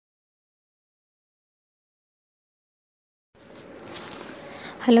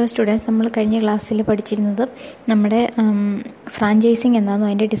Hello students, നമ്മൾ കഴിഞ്ഞ ക്ലാസ്സിൽ പഠിച്ചിരുന്നത് നമ്മുടെ ഫ്രാഞ്ചൈസിങ് എന്താണെന്നും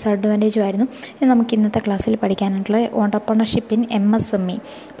അതിൻ്റെ ഡിസഡ്വാൻറ്റേജും ആയിരുന്നു. ഇനി നമുക്ക് ഇന്നത്തെ ക്ലാസ്സിൽ പഠിക്കാനായിട്ടുള്ള ഓൺടർപ്രണർഷിപ്പ് ഇൻ MSME.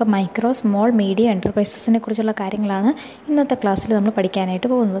 ഇപ്പോൾ മൈക്രോ സ്മോൾ മീഡിയം എൻ്റർപ്രൈസസിനെ കുറിച്ചുള്ള കാര്യങ്ങളാണ് ഇന്നത്തെ ക്ലാസ്സിൽ നമ്മൾ പഠിക്കാനായിട്ട്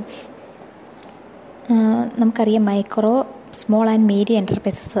പോകുന്നത്. നമുക്കറിയാം, micro small and medium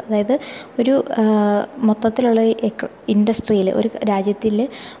enterprises, അതായത് ഒരു മൊത്തത്തിലുള്ള ഇൻഡസ്ട്രിയിൽ, ഒരു രാജ്യത്തിൽ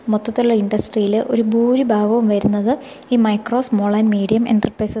മൊത്തത്തിലുള്ള ഇൻഡസ്ട്രിയിൽ ഒരു ഭൂരിഭാഗവും വരുന്നത് ഈ micro small and medium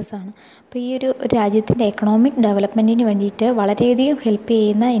enterprises ആണ്. അപ്പോൾ ഈ ഒരു രാജ്യത്തിൻ്റെ എക്കണോമിക് ഡെവലപ്മെൻറ്റിന് വേണ്ടിയിട്ട് വളരെയധികം ഹെൽപ്പ്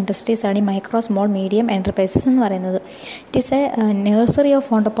ചെയ്യുന്ന ഇൻഡസ്ട്രീസാണ് ഈ മൈക്രോ സ്മോൾ മീഡിയം എൻ്റർപ്രൈസസ് എന്ന് പറയുന്നത്. It is A nursery of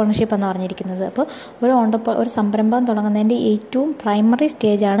entrepreneurship എന്ന് പറഞ്ഞിരിക്കുന്നത്. അപ്പോൾ ഒരു സംരംഭം തുടങ്ങുന്നതിൻ്റെ ഏറ്റവും പ്രൈമറി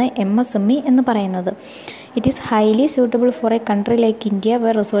സ്റ്റേജാണ് MSME എന്ന് പറയുന്നത്. It is highly suitable for A country like India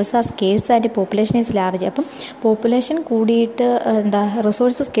were resource R scarce and population is large. അപ്പം പോപ്പുലേഷൻ കൂടിയിട്ട്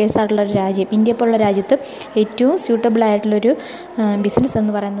റിസോഴ്സ് സ്കേഴ്സ് ആയിട്ടുള്ള ഒരു രാജ്യം, ഇന്ത്യ പോലുള്ള രാജ്യത്ത് ഏറ്റവും സ്യൂട്ടബിൾ ആയിട്ടുള്ളൊരു ബിസിനസ്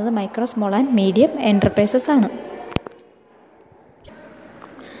എന്ന് പറയുന്നത് micro small and medium enterprises ആണ്.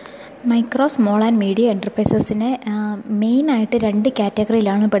 മൈക്രോ സ്മോൾ ആൻഡ് മീഡിയം എൻ്റർപ്രൈസസിനെ മെയിനായിട്ട് രണ്ട്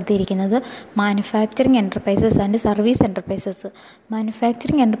കാറ്റഗറിയിലാണ് പെടുത്തിയിരിക്കുന്നത്: manufacturing enterprises and service enterprises.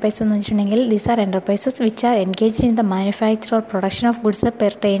 Manufacturing enterprises എന്ന് വെച്ചിട്ടുണ്ടെങ്കിൽ these are enterprises which are engaged in the manufacture or production of goods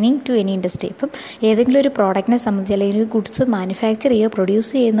pertaining to any industry. ഇപ്പം ഏതെങ്കിലും ഒരു പ്രോഡക്റ്റിനെ സംബന്ധിച്ച് അല്ലെങ്കിൽ ഒരു ഗുഡ്സ് മാനുഫാക്ചർ ചെയ്യുകയോ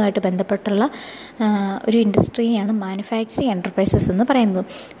പ്രൊഡ്യൂസ് ചെയ്യുന്നതുമായിട്ട് ബന്ധപ്പെട്ടുള്ള ഒരു ഇൻഡസ്ട്രിയാണ് മാനുഫാക്ചറിങ് എൻ്റർപ്രൈസസ് എന്ന് പറയുന്നത്.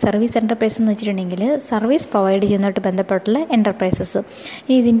 സർവീസ് എൻ്റർപ്രൈസസ് എന്ന് വെച്ചിട്ടുണ്ടെങ്കിൽ സർവീസ് പ്രൊവൈഡ് ചെയ്യുന്നതായിട്ട് ബന്ധപ്പെട്ടുള്ള എൻ്റർപ്രൈസസ്.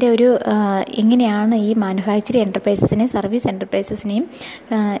 ഇതിൻ്റെ ഒരു എങ്ങനെയാണ് ഈ മാനുഫാക്ചറിങ് എൻ്റർപ്രൈസസിനെയും സർവീസ് എൻ്റർപ്രൈസസിനെയും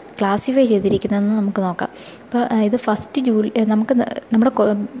ക്ലാസിഫൈ ചെയ്തിരിക്കുന്നതെന്ന് നമുക്ക് നോക്കാം. ഇപ്പോൾ ഇത് ഫസ്റ്റ് നമുക്ക് നമ്മുടെ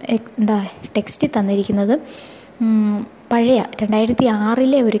ടെക്സ്റ്റ് തന്നിരിക്കുന്നത് പഴയ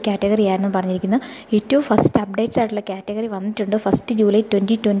 2006 ഒരു കാറ്റഗറി ആയിരുന്നു പറഞ്ഞിരിക്കുന്നത്. ഏറ്റവും ഫസ്റ്റ് അപ്ഡേറ്റഡ് ആയിട്ടുള്ള കാറ്റഗറി വന്നിട്ടുണ്ട് 1 ജൂലൈ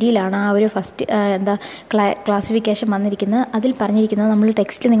 2020 ആ ഒരു ഫസ്റ്റ് ക്ലാസിഫിക്കേഷൻ വന്നിരിക്കുന്നത്. അതിൽ പറഞ്ഞിരിക്കുന്നത്, നമ്മൾ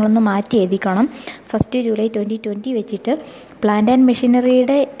ടെക്സ്റ്റ് നിങ്ങളൊന്ന് മാറ്റി എഴുതിക്കണം. 1 ജൂലൈ 2020 വെച്ചിട്ട് പ്ലാന്റ് ആൻഡ്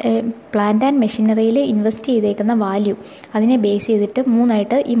മെഷീനറിയിൽ ഇൻവെസ്റ്റ് ചെയ്തേക്കുന്ന വാല്യൂ, അതിനെ ബേസ് ചെയ്തിട്ട്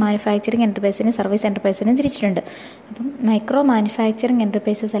മൂന്നായിട്ട് ഈ മാനുഫാക്ചറിങ് എൻ്റർപ്രൈസിനെ സർവീസ് എൻ്റർപ്രൈസിനെ തിരിച്ചിട്ടുണ്ട്. അപ്പം മൈക്രോ മാനുഫാക്ചറിങ്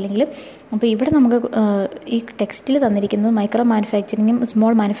എൻ്റർപ്രൈസസ് അല്ലെങ്കിൽ അപ്പോൾ ഇവിടെ നമുക്ക് ഈ ടെക്സ്റ്റിൽ തന്നിരിക്കുന്നത് micro മാനുഫാക്ചറിങ്ങും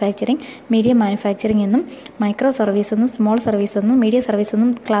small manufacturing, medium manufacturing എന്നും മൈക്രോ സർവീസ് എന്നും സ്മോൾ സർവീസ് എന്നും മീഡിയം സർവീസ് എന്നും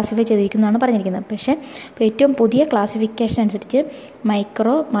ക്ലാസിഫൈ ചെയ്തിരിക്കുന്നതാണ് പറഞ്ഞിരിക്കുന്നത്. പക്ഷേ ഇപ്പോൾ ഏറ്റവും പുതിയ ക്ലാസിഫിക്കേഷൻ അനുസരിച്ച്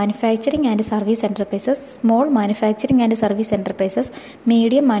micro manufacturing and service enterprises, small manufacturing and service enterprises,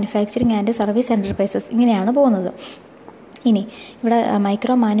 medium manufacturing and service enterprises, ഇങ്ങനെയാണ് പോകുന്നത്. ഇനി ഇവിടെ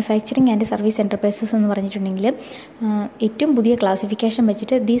micro manufacturing and service enterprises എന്ന് പറഞ്ഞിട്ടുണ്ടെങ്കിൽ ഏറ്റവും പുതിയ ക്ലാസിഫിക്കേഷൻ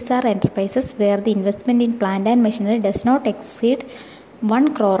വെച്ചിട്ട് these are enterprises wear the investment in plant and machinery does not exceed 1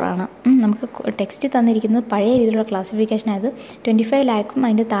 crore ആണ്. നമുക്ക് ടെക്സ്റ്റ് തന്നിരിക്കുന്നത് പഴയ രീതിയിലുള്ള ക്ലാസിഫിക്കേഷൻ ആയത് 25 lakhും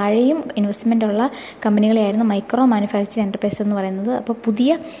അതിൻ്റെ താഴെയും ഇൻവെസ്റ്റ്മെൻ്റ് ഉള്ള കമ്പനികളെയായിരുന്നു മൈക്രോ മാനുഫാക്ചറിങ് എൻ്റർപ്രൈസ് എന്ന് പറയുന്നത്. അപ്പോൾ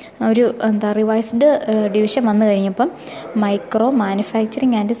പുതിയ ഒരു റിവൈസ്ഡ് ഡിവിഷൻ വന്നു കഴിഞ്ഞപ്പം micro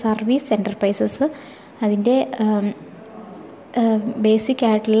manufacturing and service enterprises അതിൻ്റെ ബേസിക്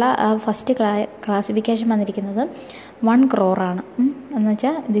ആയിട്ടുള്ള ഫസ്റ്റ് ക്ലാസിഫിക്കേഷൻ വന്നിരിക്കുന്നത് 1 crore ആണ്. എന്ന്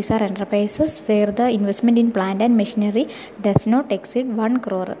വെച്ചാൽ these are enterprises where the investment in plant and machinery does not exceed 1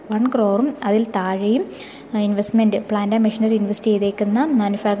 crore. 1 crore അതിൽ താഴെയും investment plant and machinery invest ചെയ്തേക്കുന്ന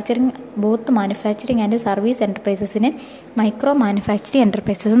both manufacturing and service എൻ്റർപ്രൈസസിനെ micro manufacturing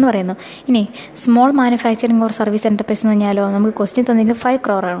enterprises എന്ന് പറയുന്നു. ഇനി small manufacturing or service enterprise എന്ന് പറഞ്ഞാലോ, നമുക്ക് question തന്നിരിക്കുന്നത് 5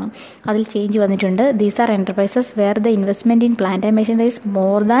 crore ആണ്. അതിൽ ചേഞ്ച് വന്നിട്ടുണ്ട്. These are enterprises where the investment in plant and machinery is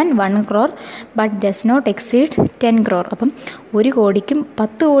more than 1 crore but does not exceed 10 crore. അപ്പം 1 കോടിക്കും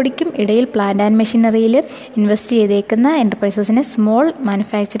 10 കോടിക്കും ഇടയിൽ പ്ലാന്റ് ആൻഡ് മെഷീനറിയിൽ ഇൻവെസ്റ്റ് ചെയ്തേക്കുന്ന എൻ്റർപ്രൈസസിനെ സ്മോൾ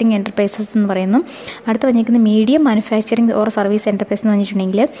മാനുഫാക്ചറിങ് എൻ്റർപ്രൈസസ് എന്ന് പറയുന്നു. അടുത്ത് പറഞ്ഞിരിക്കുന്ന medium manufacturing or service enterprise എന്ന്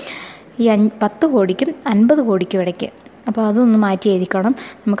പറഞ്ഞിട്ടുണ്ടെങ്കിൽ ഈ 10 കോടിക്കും 50 കോടിക്കും ഇടയ്ക്ക്. അപ്പോൾ അതൊന്ന് മാറ്റി എഴുതിക്കണം.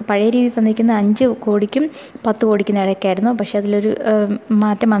 നമുക്ക് പഴയ രീതിയിൽ തന്നിരിക്കുന്ന 5 കോടിക്കും 10 കോടിക്കും ഇടയ്ക്കായിരുന്നു. പക്ഷേ അതിലൊരു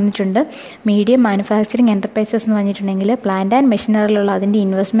മാറ്റം വന്നിട്ടുണ്ട്. മീഡിയം മാനുഫാക്ചറിങ് എൻ്റർപ്രൈസസ് എന്ന് പറഞ്ഞിട്ടുണ്ടെങ്കിൽ പ്ലാന്റ് ആൻഡ് മെഷീനറിയിലുള്ള അതിൻ്റെ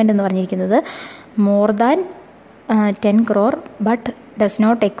ഇൻവെസ്റ്റ്മെൻറ്റ് എന്ന് പറഞ്ഞിരിക്കുന്നത് more than 10 crore but does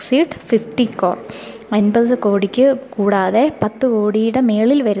not exceed 50 crore. 50 കോടിക്ക് കൂടാതെ 10 കോടിയുടെ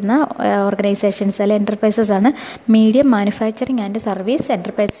മേളിൽ വരുന്ന ഓർഗനൈസേഷൻസ് അല്ലെ എൻ്റർപ്രൈസസ് ആണ് medium manufacturing and service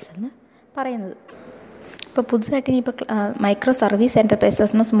enterprises എന്ന് പറയുന്നത്. ഇപ്പോൾ പുതുതായിട്ട് ഇനിയിപ്പോൾ micro service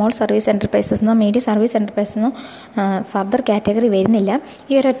എൻ്റർപ്രൈസസെന്നോ small service എൻ്റർപ്രൈസസെന്നോ medium service എൻ്റർപ്രൈസെന്നോ further category വരുന്നില്ല.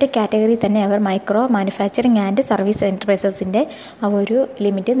 ഈ ഒരൊറ്റ കാറ്റഗറി തന്നെ അവർ മൈക്രോ മാനുഫാക്ചറിങ് ആൻഡ് സർവീസ് എൻ്റർപ്രൈസസിൻ്റെ ആ ഒരു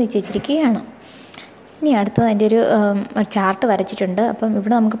ലിമിറ്റ് നിശ്ചയിച്ചിരിക്കുകയാണ്. ഇനി അടുത്തത് അതിൻ്റെ ഒരു ചാർട്ട് വരച്ചിട്ടുണ്ട്. അപ്പം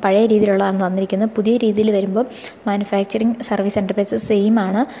ഇവിടെ നമുക്ക് പഴയ രീതിയിലുള്ളതാണ് തന്നിരിക്കുന്നത്. പുതിയ രീതിയിൽ വരുമ്പോൾ മാനുഫാക്ചറിങ് സർവീസ് എൻ്റർപ്രൈസസ് സെയിം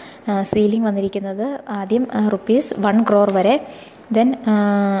ആണ്. സീലിംഗ് വന്നിരിക്കുന്നത് ആദ്യം ₹1 crore വരെ, ദെൻ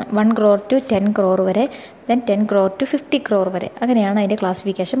 1 crore to 10 crore വരെ, ദെൻ 10 crore to 50 crore വരെ. അങ്ങനെയാണ് അതിൻ്റെ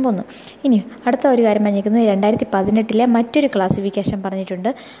ക്ലാസിഫിക്കേഷൻ പോകുന്നത്. ഇനി അടുത്ത ഒരു കാര്യം പറഞ്ഞിരിക്കുന്നത് 2018 മറ്റൊരു ക്ലാസിഫിക്കേഷൻ പറഞ്ഞിട്ടുണ്ട്.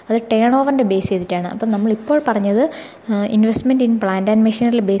 അത് ടേൺ ഓവറിൻ്റെ ബേസ് ചെയ്തിട്ടാണ്. അപ്പം നമ്മളിപ്പോൾ പറഞ്ഞത് investment in plant and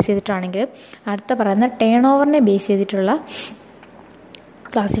മെഷീനറിൽ base ചെയ്തിട്ടാണെങ്കിൽ അടുത്ത പറയുന്ന ടേൺ ഓവറിനെ ബേസ് ചെയ്തിട്ടുള്ള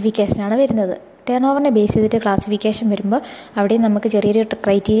ക്ലാസിഫിക്കേഷനാണ് വരുന്നത്. ടേൺ ഓവറിനെ ബേസ് ചെയ്തിട്ട് ക്ലാസിഫിക്കേഷൻ വരുമ്പോൾ അവിടെ നമുക്ക് ചെറിയൊരു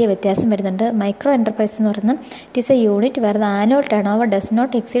ക്രൈറ്റീരിയ വ്യത്യാസം വരുന്നുണ്ട്. മൈക്രോ എൻ്റർപ്രൈസ് എന്ന് പറയുന്നത് it is A unit where the annual turn over does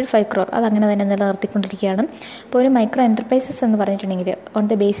not exceed 5 crore. അതങ്ങനെ തന്നെ നിലനിർത്തിക്കൊണ്ടിരിക്കുകയാണ്. അപ്പോൾ ഒരു മൈക്രോ എൻ്റർപ്രൈസസ് എന്ന് പറഞ്ഞിട്ടുണ്ടെങ്കിൽ on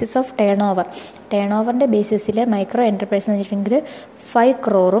the basis of turn ഓവറിൻ്റെ ബേസിസിൽ micro enterprise എന്ന് വെച്ചിട്ടുണ്ടെങ്കിൽ 5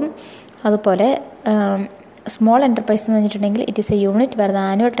 crore, അതുപോലെ സ്മോൾ എൻ്റർപ്രൈസ് എന്ന് പറഞ്ഞിട്ടുണ്ടെങ്കിൽ it is A unit where the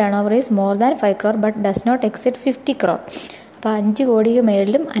annual turn over is more than 5 crore but does not exceed 50 crore. അപ്പോൾ 5 കോടിക്ക്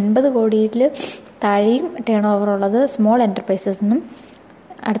മേളിലും 50 കോടിയിൽ താഴെയും ടേൺ ഓവറുള്ളത് സ്മോൾ എൻ്റർപ്രൈസസ് എന്നും,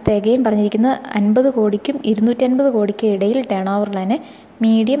 അടുത്ത എഗെയിൻ പറഞ്ഞിരിക്കുന്നത് 50 കോടിക്കും 250 കോടിക്കും ഇടയിൽ ടേൺ ഓവറിൽ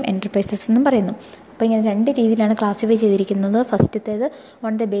മീഡിയം എൻ്റർപ്രൈസസ് എന്നും പറയുന്നു. അപ്പോൾ ഇങ്ങനെ 2 രീതിയിലാണ് ക്ലാസിഫൈ ചെയ്തിരിക്കുന്നത്. ഫസ്റ്റത്തേത്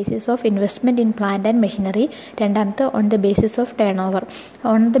on the basis of investment in plant and machinery, രണ്ടാമത്തെ on the basis of turn over.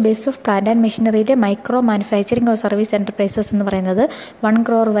 On the basis of plant and മെഷീനറിയിൽ micro manufacturing or service enterprises എന്ന് പറയുന്നത് 1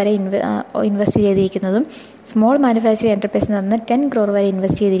 crore വരെ ഇൻവെസ്റ്റ് ചെയ്തിരിക്കുന്നതും, സ്മോൾ മാനുഫാക്ചറിങ് എൻ്റർപ്രൈസ് എന്ന് പറയുന്നത് 10 crore വരെ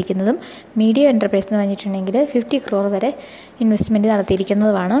invest ചെയ്തിരിക്കുന്നതും, medium enterprise എന്ന് പറഞ്ഞിട്ടുണ്ടെങ്കിൽ 50 crore വരെ investment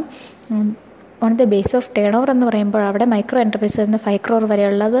നടത്തിയിരിക്കുന്നതുമാണ്. On the base of turn over എന്ന് പറയുമ്പോൾ അവിടെ മൈക്രോ എൻ്റർപ്രൈസസ് നിന്ന് 5 crore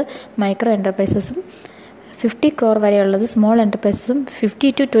വരെയുള്ളത് micro എൻ്റർപ്രൈസസും, 50 crore വരെയുള്ളത് small എൻ്റർപ്രൈസസും, 50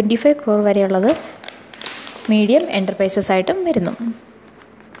 to 25 crore വരെയുള്ളത് medium enterprises ആയിട്ടും വരുന്നു.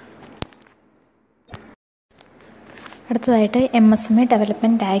 അടുത്തതായിട്ട് MSME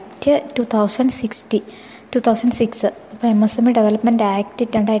ഡെവലപ്മെൻറ്റ് ആക്ട് 2006. അപ്പോൾ MSME ഡെവലപ്മെൻറ്റ് ആക്ട്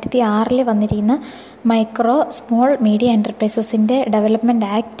 2006 വന്നിരിക്കുന്ന micro small medium എൻ്റർപ്രൈസസിൻ്റെ development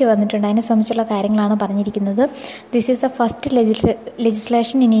act വന്നിട്ടുണ്ട്. അതിനെ സംബന്ധിച്ചുള്ള കാര്യങ്ങളാണ് പറഞ്ഞിരിക്കുന്നത്. This is the first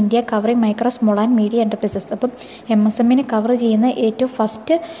legislation in India covering micro small and medium enterprises. അപ്പം MSMEനെ കവർ ചെയ്യുന്ന ഏറ്റവും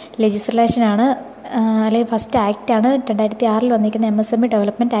ഫസ്റ്റ് ലെജിസ്ലേഷനാണ് അല്ലെങ്കിൽ ഫസ്റ്റ് ആക്റ്റാണ് 2006 വന്നിരിക്കുന്ന MSME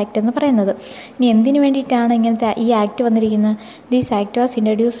ഡെവലപ്മെൻറ്റ് ആക്ട് എന്ന് പറയുന്നത്. ഇനി എന്തിനു വേണ്ടിയിട്ടാണ് ഇങ്ങനത്തെ ഈ ആക്ട് വന്നിരിക്കുന്നത്? This act was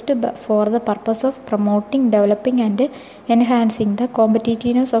introduced for the purpose of promoting, developing and enhancing the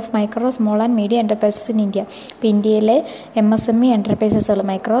competitiveness of micro small and medium enterprises in India. ഇപ്പോൾ ഇന്ത്യയിലെ MSME എൻ്റർപ്രൈസസുകൾ,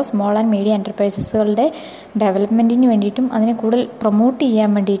 micro small and medium എൻ്റർപ്രൈസസുകളുടെ ഡെവലപ്മെൻറ്റിന് വേണ്ടിയിട്ടും അതിനെ കൂടുതൽ പ്രൊമോട്ട് ചെയ്യാൻ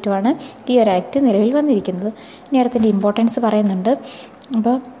വേണ്ടിയിട്ടുമാണ് ഈ ഒരു ആക്ട് നിലവിൽ വന്നിരിക്കുന്നത്. ഇനി അടുത്തതിൻ്റെ ഇമ്പോർട്ടൻസ് പറയുന്നുണ്ട്.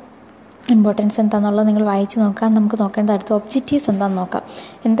 അപ്പോൾ ഇമ്പോർട്ടൻസ് എന്താണെന്നുള്ളത് നിങ്ങൾ വായിച്ച് നോക്കാം. നമുക്ക് നോക്കേണ്ട അടുത്ത ഒബ്ജക്റ്റീവ്സ് എന്താണെന്ന് നോക്കാം.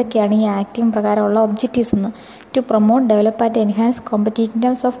 എന്തൊക്കെയാണ് ഈ ആക്ടിങ് പ്രകാരമുള്ള ഒബ്ജക്റ്റീവ്സ് എന്ന്? To promote, develop and enhance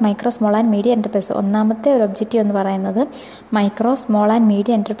competitiveness of micro small and medium enterprises. ഒന്നാമത്തെ ഒരു ഒബ്ജക്റ്റീവ് എന്ന് പറയുന്നത് മൈക്രോ സ്മോൾ ആൻഡ്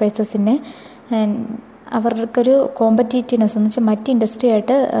മീഡിയം എൻ്റർപ്രൈസസിന് അവർക്കൊരു കോമ്പറ്റീറ്റീവ്നെസ് എന്ന് വെച്ചാൽ മറ്റ്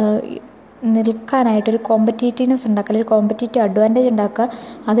ഇൻഡസ്ട്രിയായിട്ട് നിൽക്കാനായിട്ടൊരു കോമ്പറ്റീറ്റീവ്നെസ് ഉണ്ടാക്കുക, ഒരു കോമ്പറ്റീറ്റീവ് അഡ്വാൻറ്റേജ് ഉണ്ടാക്കുക,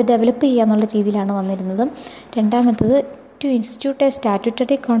 അത് ഡെവലപ്പ് ചെയ്യുക എന്നുള്ള രീതിയിലാണ് വന്നിരുന്നത്. രണ്ടാമത്തത് to institute a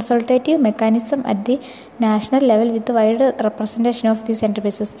statutory consultative mechanism at the national level with wide representation of these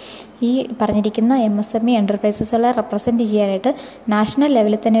enterprises. ഈ പറഞ്ഞിരിക്കുന്ന MSME എൻ്റർപ്രൈസസുകളെ റെപ്രസെൻറ്റ് ചെയ്യാനായിട്ട് നാഷണൽ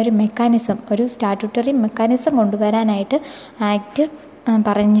ലെവലിൽ തന്നെ ഒരു മെക്കാനിസം, ഒരു സ്റ്റാറ്റ്യൂട്ടറി മെക്കാനിസം കൊണ്ടുവരാനായിട്ട് ആക്ട്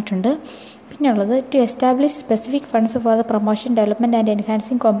പറഞ്ഞിട്ടുണ്ട്. പിന്നെയുള്ളത് to establish specific funds for the promotion, development and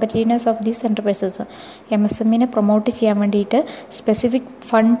enhancing competitiveness of these enterprises. MSMEനെ promote ചെയ്യാൻ വേണ്ടിയിട്ട് സ്പെസിഫിക്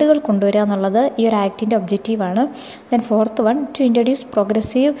ഫണ്ടുകൾ കൊണ്ടുവരിക എന്നുള്ളത് ഈ ഒരു ആക്ടിൻ്റെ ഒബ്ജക്റ്റീവാണ്. Then fourth one, to introduce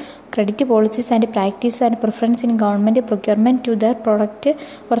progressive credit policies and practice and preference in government procurement to there product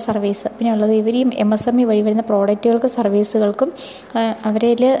or service. പിന്നെ ഉള്ളത് ഇവർ ഈ MSME വഴി വരുന്ന പ്രോഡക്റ്റുകൾക്കും സർവീസുകൾക്കും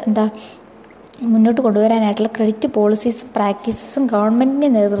അവരിൽ മുന്നോട്ട് കൊണ്ടുവരാനായിട്ടുള്ള ക്രെഡിറ്റ് പോളിസീസും പ്രാക്ടീസസും ഗവൺമെൻറ്റിൻ്റെ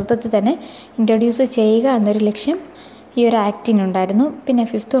നേതൃത്വത്തിൽ തന്നെ ഇൻട്രൊഡ്യൂസ് ചെയ്യുക എന്നൊരു ലക്ഷ്യം ഈ ഒരു ആക്ടിനുണ്ടായിരുന്നു. പിന്നെ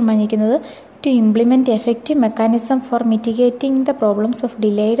ഫിഫ്ത്ത് പറഞ്ഞിരിക്കുന്നത് to implement effective mechanism four mitigating the problems of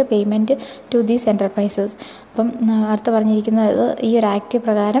delayed payment to these enterprises. അപ്പം അടുത്ത് പറഞ്ഞിരിക്കുന്നത് ഈ ഒരു ആക്ട്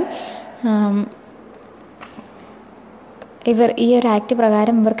പ്രകാരം ഈ ഒരു ആക്ട്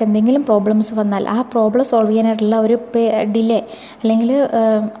പ്രകാരം ഇവർക്ക് എന്തെങ്കിലും പ്രോബ്ലംസ് വന്നാൽ ആ പ്രോബ്ലം സോൾവ് ചെയ്യാനായിട്ടുള്ള ഒരു ഡിലേ, അല്ലെങ്കിൽ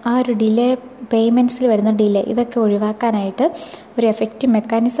ആ ഒരു ഡിലേ പേയ്മെൻറ്റ്സിൽ വരുന്ന ഡിലേ, ഇതൊക്കെ ഒഴിവാക്കാനായിട്ട് ഒരു എഫക്റ്റീവ്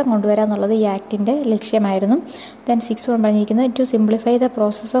മെക്കാനിസം കൊണ്ടുവരിക എന്നുള്ളത് ഈ ആക്ടിൻ്റെ ലക്ഷ്യമായിരുന്നു. ദെൻ 6 പറഞ്ഞിരിക്കുന്നത് to simplify the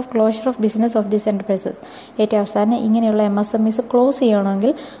process of closure of business of these enterprises. ഏറ്റവും അവസാനം ഇങ്ങനെയുള്ള MSMEs ക്ലോസ്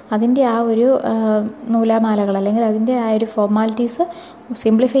ചെയ്യണമെങ്കിൽ അതിൻ്റെ ആ ഒരു നൂലാമാലകൾ, അല്ലെങ്കിൽ അതിൻ്റെ ആ ഒരു ഫോർമാലിറ്റീസ്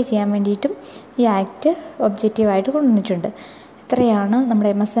സിംപ്ലിഫൈ ചെയ്യാൻ വേണ്ടിയിട്ടും ഈ ആക്ട് ഒബ്ജക്റ്റീവായിട്ട് കൊണ്ടുവന്നിട്ടുണ്ട്. ഇത്രയാണ്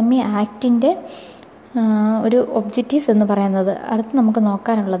നമ്മുടെ MSME ആക്ടിൻ്റെ ഒരു ഒബ്ജക്റ്റീവ്സ് എന്ന് പറയുന്നത്. അടുത്ത് നമുക്ക്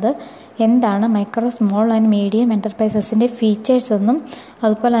നോക്കാനുള്ളത് എന്താണ് micro small and medium എൻ്റർപ്രൈസസിൻ്റെ features എന്നും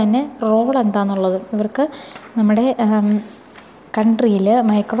അതുപോലെ തന്നെ റോൾ എന്താണെന്നുള്ളതും. ഇവർക്ക് നമ്മുടെ കൺട്രിയിൽ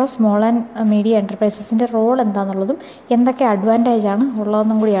micro small and medium എൻ്റർപ്രൈസസിൻ്റെ role എന്താണെന്നുള്ളതും എന്തൊക്കെ അഡ്വാൻറ്റേജാണ്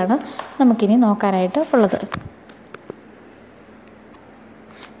ഉള്ളതെന്നും കൂടിയാണ് നമുക്കിനി നോക്കാനായിട്ട് ഉള്ളത്.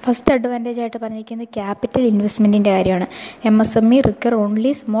 ഫസ്റ്റ് അഡ്വാൻറ്റേജ് ആയിട്ട് പറഞ്ഞിരിക്കുന്നത് ക്യാപിറ്റൽ ഇൻവെസ്റ്റ്മെൻറ്റിൻ്റെ കാര്യമാണ്. MSME require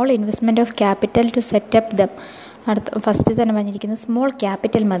only small investment of capital to set up dum. First തന്നെ പറഞ്ഞിരിക്കുന്നത് സ്മോൾ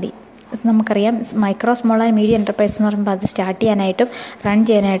ക്യാപിറ്റൽ മതി. നമുക്കറിയാം micro small and medium enterprise എന്ന് പറയുമ്പോൾ അത് സ്റ്റാർട്ട് ചെയ്യാനായിട്ടും റൺ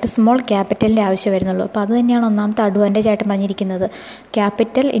ചെയ്യാനായിട്ട് സ്മോൾ ക്യാപിറ്റലിൻ്റെ ആവശ്യം വരുന്നുള്ളൂ. അപ്പോൾ അത് തന്നെയാണ് ഒന്നാമത്തെ അഡ്വാൻറ്റേജ് ആയിട്ട് പറഞ്ഞിരിക്കുന്നത്.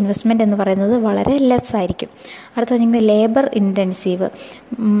 ക്യാപിറ്റൽ ഇൻവെസ്റ്റ്മെൻറ്റ് എന്ന് പറയുന്നത് വളരെ ലെസ് ആയിരിക്കും. അടുത്ത് പറഞ്ഞിരിക്കുന്നത് labour intensive.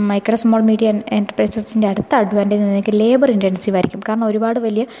 Micro small medium എൻ്റർപ്രൈസസിൻ്റെ അടുത്ത അഡ്വാൻറ്റേജ് എന്ന് പറഞ്ഞാൽ ലേബർ ഇൻറ്റൻസീവ് ആയിരിക്കും. കാരണം ഒരുപാട്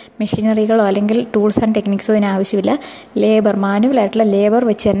വലിയ മെഷീനറികളോ അല്ലെങ്കിൽ ടൂൾസ് ആൻഡ് ടെക്നിക്സോ ഇതിന് ആവശ്യമില്ല. മാനുവലായിട്ടുള്ള ലേബർ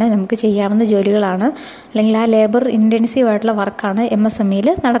വെച്ച് തന്നെ നമുക്ക് ചെയ്യാവുന്ന ജോലികളാണ്, അല്ലെങ്കിൽ ആ ലേബർ ഇൻറ്റൻസീവ് ആയിട്ടുള്ള വർക്കാണ് MSMEയിൽ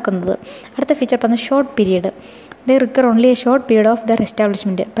നടക്കുന്നത്. അടുത്ത ഫീച്ചർ പറഞ്ഞാൽ short period. They require only A short period of there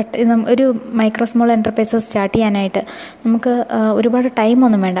establishment. ഒരു മൈക്രോ സ്മോൾ എൻ്റർപ്രൈസസ് സ്റ്റാർട്ട് ചെയ്യാനായിട്ട് നമുക്ക് ഒരുപാട്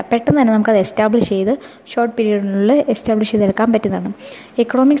ടൈമൊന്നും വേണ്ട. പെട്ടെന്ന് തന്നെ നമുക്കത് എസ്റ്റാബ്ലിഷ് ചെയ്ത് ഷോർട്ട് പീരീഡിനുള്ളിൽ എസ്റ്റാബ്ലിഷ് ചെയ്തെടുക്കാൻ പറ്റുന്നതാണ്.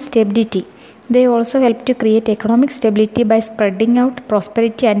 Economic stability. They also help to create economic stability by spreading out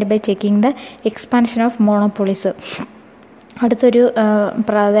prosperity and by checking the expansion of monopolies. അടുത്തൊരു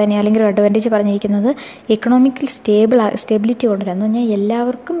പ്രാധാന്യം അല്ലെങ്കിൽ ഒരു അഡ്വാൻറ്റേജ് പറഞ്ഞിരിക്കുന്നത് എക്കണോമിക്കൽ സ്റ്റെബിലിറ്റി കൊണ്ടുവരാം. എന്ന് പറഞ്ഞാൽ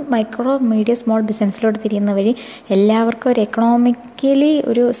എല്ലാവർക്കും മൈക്രോ മീഡിയം സ്മോൾ ബിസിനസ്സിലോട്ട് തിരിയുന്ന വഴി എല്ലാവർക്കും ഒരു എക്കണോമിക്കലി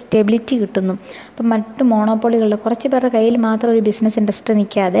ഒരു സ്റ്റെബിലിറ്റി കിട്ടുന്നു. അപ്പം മറ്റ് മോണോപ്പൊളികളിൽ കുറച്ച് പേരുടെ കയ്യിൽ മാത്രം ഒരു ബിസിനസ് ഇൻട്രസ്റ്റ്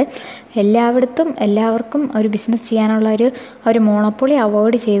നിൽക്കാതെ എല്ലാവർക്കും ഒരു ബിസിനസ് ചെയ്യാനുള്ള ഒരു മോണോപ്പൊളി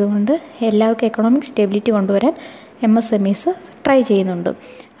അവോയ്ഡ് ചെയ്തുകൊണ്ട് എല്ലാവർക്കും എക്കണോമിക് സ്റ്റെബിലിറ്റി കൊണ്ടുവരാൻ MSMEs ട്രൈ ചെയ്യുന്നുണ്ട്.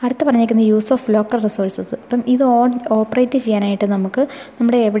 അടുത്ത് പറഞ്ഞിരിക്കുന്നത് യൂസ് ഓഫ് ലോക്കൽ റിസോഴ്സസ്. അപ്പം ഇത് ഓപ്പറേറ്റ് ചെയ്യാനായിട്ട് നമുക്ക്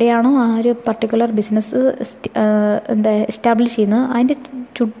നമ്മുടെ എവിടെയാണോ ആ ഒരു പർട്ടിക്കുലർ ബിസിനസ് എസ്റ്റാബ്ലിഷ് ചെയ്യുന്നത് അതിൻ്റെ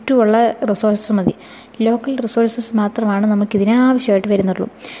ചുറ്റുമുള്ള റിസോഴ്സസ് മതി. ലോക്കൽ റിസോഴ്സസ് മാത്രമാണ് നമുക്കിതിന് ആവശ്യമായിട്ട് വരുന്നുള്ളൂ.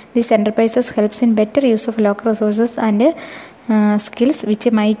 These enterprises helps in better use of local resources and skills which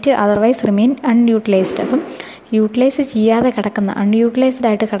might otherwise remain unutilised. അപ്പം യൂട്ടിലൈസ് ചെയ്യാതെ അൺയൂട്ടിലൈസ്ഡ്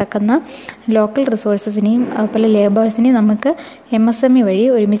ആയിട്ട് കിടക്കുന്ന ലോക്കൽ റിസോഴ്സസിനെയും അതുപോലെ ലേബേഴ്സിനെയും നമുക്ക് MSME വഴി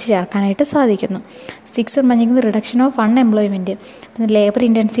ഒരുമിച്ച് ചേർക്കാനായിട്ട് സാധിക്കുന്നു. 6 പറഞ്ഞിരിക്കുന്നത് reduction of unemployment. Labour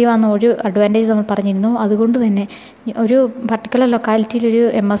intensive ആണെന്ന ഒരു അഡ്വാൻറ്റേജ് നമ്മൾ പറഞ്ഞിരുന്നു. അതുകൊണ്ട് തന്നെ ഒരു പർട്ടിക്കുലർ ലൊക്കാലിറ്റിയിൽ ഒരു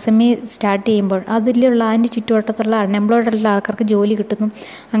MSME സ്റ്റാർട്ട് ചെയ്യുമ്പോൾ അതിൻ്റെ ചുറ്റുവട്ടത്തുള്ള അൺഎംപ്ലോയ്ഡുള്ള ആൾക്കാർക്ക് ജോലി കിട്ടുന്നു.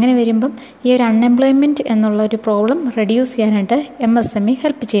 അങ്ങനെ വരുമ്പം ഈ ഒരു അൺഎംപ്ലോയ്മെൻറ്റ് എന്നുള്ള ഒരു പ്രോബ്ലം റെഡ്യൂസ് ചെയ്യാനായിട്ട് MSME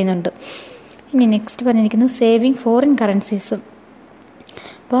ഹെൽപ്പ് ചെയ്യുന്നുണ്ട്. ഇനി നെക്സ്റ്റ് പറഞ്ഞിരിക്കുന്നത് സേവിങ് ഫോറിൻ കറൻസീസ്.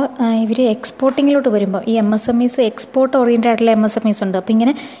 അപ്പോൾ ഇവർ എക്സ്പോർട്ടിങ്ങിലോട്ട് വരുമ്പോൾ ഈ MSMEs എക്സ്പോർട്ട് ഓറിയൻറ്റഡ് ആയിട്ടുള്ള MSMEs ഉണ്ട്. അപ്പോൾ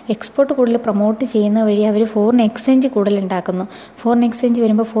ഇങ്ങനെ എക്സ്പോർട്ട് കൂടുതൽ പ്രൊമോട്ട് ചെയ്യുന്ന വഴി അവർ ഫോറിൻ എക്സ്ചേഞ്ച് കൂടുതൽ ഉണ്ടാക്കുന്നു. ഫോറിൻ എക്സ്ചേഞ്ച്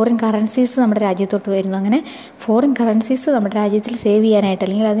വരുമ്പോൾ ഫോറിൻ കറൻസീസ് നമ്മുടെ രാജ്യത്തോട്ട് വരുന്നു. അങ്ങനെ ഫോറിൻ കറൻസീസ് നമ്മുടെ രാജ്യത്തിൽ സേവ് ചെയ്യാനായിട്ട്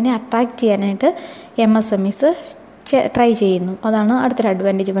അല്ലെങ്കിൽ അതിനെ അട്രാക്റ്റ് ചെയ്യാനായിട്ട് MSMEs ട്രൈ ചെയ്യുന്നു. അതാണ് അടുത്തൊരു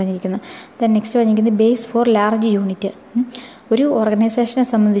അഡ്വാൻറ്റേജ് പറഞ്ഞിരിക്കുന്നത്. ദെൻ നെക്സ്റ്റ് പറഞ്ഞിരിക്കുന്നത് ബേസ് ഫോർ ലാർജ് യൂണിറ്റ്. ഒരു ഓർഗനൈസേഷനെ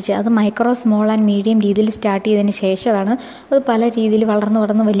സംബന്ധിച്ച് അത് മൈക്രോ സ്മോൾ ആൻഡ് മീഡിയം രീതിയിൽ സ്റ്റാർട്ട് ചെയ്തതിന് ശേഷമാണ് അത് പല രീതിയിൽ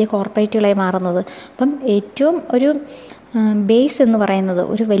വളർന്ന് വലിയ കോർപ്പറേറ്റുകളായി മാറുന്നത്. അപ്പം ഏറ്റവും ഒരു ബേസ് എന്ന് പറയുന്നത്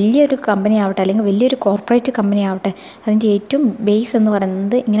ഒരു വലിയൊരു കമ്പനി ആവട്ടെ അല്ലെങ്കിൽ വലിയൊരു കോർപ്പറേറ്റ് കമ്പനി ആവട്ടെ അതിൻ്റെ ഏറ്റവും ബേസ് എന്ന്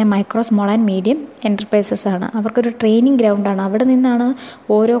പറയുന്നത് ഇങ്ങനെ micro small and medium enterprises ആണ്. അവർക്കൊരു ട്രെയിനിങ് ഗ്രൗണ്ടാണ്. അവിടെ നിന്നാണ്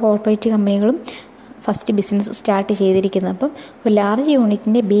ഓരോ കോർപ്പറേറ്റ് കമ്പനികളും ഫസ്റ്റ് ബിസിനസ് സ്റ്റാർട്ട് ചെയ്തിരിക്കുന്നത്. അപ്പം ഒരു ലാർജ്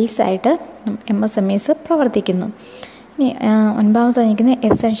യൂണിറ്റിൻ്റെ ബേസായിട്ട് MSMEs പ്രവർത്തിക്കുന്നു. ഇനി 9 പറഞ്ഞിരിക്കുന്നത്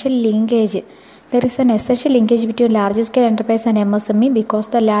essential linkage. There is an essential linkage between large scale enterprise and MSME because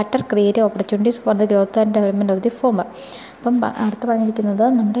the latter create opportunities for the growth and development of the former. അപ്പം അടുത്ത് പറഞ്ഞിരിക്കുന്നത്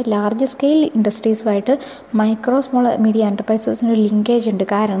നമ്മുടെ large scale ഇൻഡസ്ട്രീസുമായിട്ട് micro small medium എൻ്റർപ്രൈസസിന് ഒരു linkage ഉണ്ട്.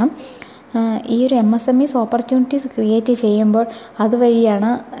 കാരണം ഈ ഒരു MSMEs opportunities create ചെയ്യുമ്പോൾ അതുവഴിയാണ്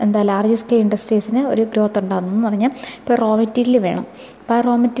ലാർജ് സ്കെയിൽ ഇൻഡസ്ട്രീസിന് ഒരു ഗ്രോത്ത് ഉണ്ടാകുന്നതെന്ന് പറഞ്ഞാൽ ഇപ്പോൾ റോ മെറ്റീരിയൽ വേണം. അപ്പോൾ ആ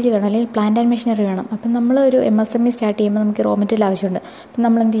റോ മെറ്റീരിയൽ വേണം അല്ലെങ്കിൽ പ്ലാന്റ് ആൻഡ് മെഷീനറി വേണം. അപ്പം നമ്മൾ ഒരു MSME സ്റ്റാർട്ട് ചെയ്യുമ്പോൾ നമുക്ക് റോ മെറ്റീരിയൽ ആവശ്യമുണ്ട്. അപ്പം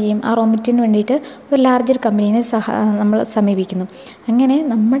നമ്മൾ എന്ത് ചെയ്യും? ആ റോ മെറ്റീരിയലിന് വേണ്ടിയിട്ട് ഒരു ലാർജർ കമ്പനീനെ നമ്മൾ സമീപിക്കുന്നു. അങ്ങനെ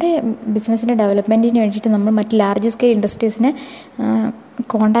നമ്മുടെ ബിസിനസ്സിൻ്റെ ഡെവലപ്മെൻറ്റിന് വേണ്ടിയിട്ട് നമ്മൾ മറ്റ് ലാർജ് സ്കെയിൽ ഇൻഡസ്ട്രീസിനെ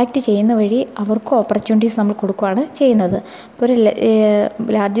കോണ്ടാക്റ്റ് ചെയ്യുന്ന വഴി അവർക്ക് ഓപ്പർച്യൂണിറ്റീസ് നമ്മൾ കൊടുക്കുകയാണ് ചെയ്യുന്നത്. ഇപ്പോൾ ഒരു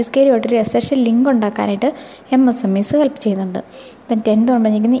ലാർജ് സ്കെയിലുമായിട്ടൊരു എസെൻഷ്യൽ ലിങ്ക് ഉണ്ടാക്കാനായിട്ട് MSMEs ഹെൽപ്പ് ചെയ്യുന്നുണ്ട്. 10th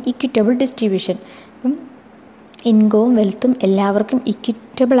പറഞ്ഞിരിക്കുന്നത് ഇക്വിറ്റബിൾ ഡിസ്ട്രിബ്യൂഷൻ. അപ്പം ഇൻകവും വെൽത്തും എല്ലാവർക്കും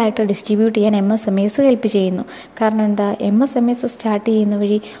ഇക്വിറ്റബിളായിട്ട് ഡിസ്ട്രിബ്യൂട്ട് ചെയ്യാൻ MSMEs ഹെൽപ്പ് ചെയ്യുന്നു. കാരണം MSMEs സ്റ്റാർട്ട് ചെയ്യുന്ന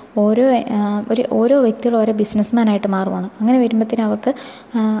വഴി ഓരോ വ്യക്തികളും ഓരോ ബിസിനസ്മാനായിട്ട് മാറുവാണ്. അങ്ങനെ വരുമ്പോഴത്തേനും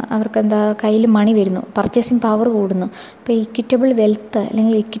അവർക്ക് കയ്യിൽ മണി വരുന്നു, പർച്ചേസിങ് പവർ കൂടുന്നു. ഇപ്പോൾ ഇക്വിറ്റബിൾ വെൽത്ത്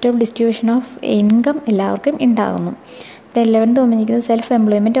അല്ലെങ്കിൽ ഇക്വിറ്റബിൾ ഡിസ്ട്രിബ്യൂഷൻ ഓഫ് ഇൻകം എല്ലാവർക്കും ഉണ്ടാകുന്നു. 11th പറഞ്ഞിരിക്കുന്നത് സെൽഫ്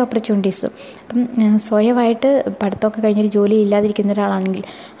എംപ്ലോയ്മെൻറ്റ് ഓപ്പർച്യൂണിറ്റീസ്. അപ്പം സ്വയമായിട്ട് പഠിത്തമൊക്കെ കഴിഞ്ഞൊരു ജോലി ഇല്ലാതിരിക്കുന്ന ഒരാളാണെങ്കിൽ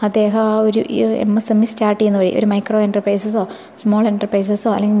അദ്ദേഹം ആ ഒരു MSME സ്റ്റാർട്ട് ചെയ്യുന്ന വഴി ഒരു മൈക്രോ എൻ്റർപ്രൈസസോ സ്മോൾ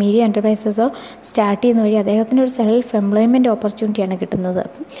എൻ്റർപ്രൈസസോ അല്ലെങ്കിൽ മീഡിയം എൻ്റർപ്രൈസസോ സ്റ്റാർട്ട് ചെയ്യുന്ന വഴി അദ്ദേഹത്തിന് ഒരു സെൽഫ് എംപ്ലോയ്മെൻറ്റ് ഓപ്പർച്യൂണിറ്റിയാണ് കിട്ടുന്നത്.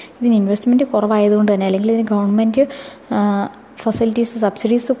 അപ്പം ഇതിന് ഇൻവെസ്റ്റ്മെൻറ്റ് കുറവായതുകൊണ്ട് തന്നെ അല്ലെങ്കിൽ ഇതിന് ഗവൺമെൻറ് ഫെസിലിറ്റീസ്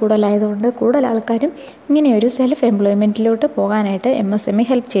സബ്സിഡീസ് കൂടുതലായതുകൊണ്ട് കൂടുതൽ ആൾക്കാരും ഇങ്ങനെയൊരു സെൽഫ് എംപ്ലോയ്മെൻറ്റിലോട്ട് പോകാനായിട്ട് MSME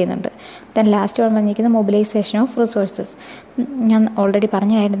ഹെൽപ്പ് ചെയ്യുന്നുണ്ട്. ദെൻ ലാസ്റ്റ് പറഞ്ഞിരിക്കുന്നത് മൊബിലൈസേഷൻ ഓഫ് റിസോഴ്സസ്. ഞാൻ ഓൾറെഡി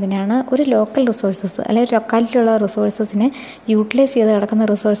പറഞ്ഞ കാര്യം തന്നെയാണ്. ഒരു ലോക്കൽ റിസോഴ്സസ് അല്ലെങ്കിൽ ലൊക്കാലിറ്റിയുള്ള റിസോഴ്സസിനെ യൂട്ടിലൈസ് ചെയ്ത് കിടക്കുന്ന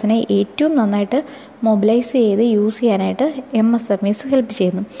റിസോഴ്സിനെ ഏറ്റവും നന്നായിട്ട് മൊബിലൈസ് ചെയ്ത് യൂസ് ചെയ്യാനായിട്ട് MSMEs ഹെൽപ്പ്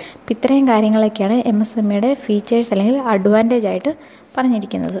ചെയ്യുന്നു. അപ്പോൾ ഇത്രയും കാര്യങ്ങളൊക്കെയാണ് MSMEയുടെ ഫീച്ചേഴ്സ് അല്ലെങ്കിൽ അഡ്വാൻറ്റേജ് ആയിട്ട്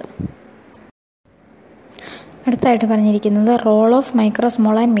പറഞ്ഞിരിക്കുന്നത്. അടുത്തായിട്ട് പറഞ്ഞിരിക്കുന്നത് role of micro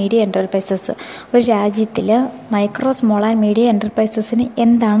small and medium enterprises. ഒരു രാജ്യത്തിൽ മൈക്രോ സ്മോൾ ആൻഡ് മീഡിയം എൻ്റർപ്രൈസസിന്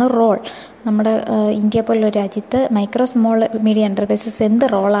എന്താണ് റോൾ? നമ്മുടെ ഇന്ത്യ പോലുള്ള രാജ്യത്ത് മൈക്രോ സ്മോൾ മീഡിയം എൻ്റർപ്രൈസസ് എന്ത്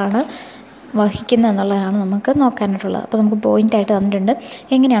റോളാണ് വഹിക്കുന്നത് എന്നുള്ളതാണ് നമുക്ക് നോക്കാനായിട്ടുള്ളത്. അപ്പോൾ നമുക്ക് പോയിൻ്റായിട്ട് തന്നിട്ടുണ്ട്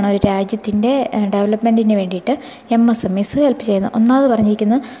എങ്ങനെയാണ് ഒരു രാജ്യത്തിൻ്റെ ഡെവലപ്മെൻറ്റിന് വേണ്ടിയിട്ട് MSMEs ഹെൽപ്പ് ചെയ്യുന്നത്. ഒന്നാമത്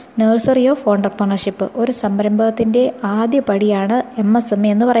പറഞ്ഞിരിക്കുന്നത് നഴ്സറി ഓഫ് ഓണ്ടർപ്രണർഷിപ്പ്. ഒരു സംരംഭത്തിൻ്റെ ആദ്യ പടിയാണ്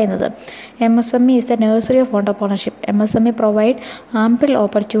MSME എന്ന് പറയുന്നത്. MSME is the nursery of entrepreneurship. MSME provide ample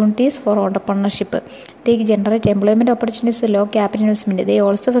opportunities for entrepreneurship. They generate employment opportunities with low capital investment. They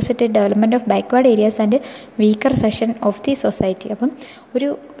also facilitate development of backward areas and weaker section of the society. അപ്പം ഒരു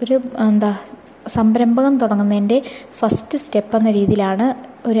സംരംഭം തുടങ്ങുന്നതിൻ്റെ first step എന്ന രീതിയിലാണ്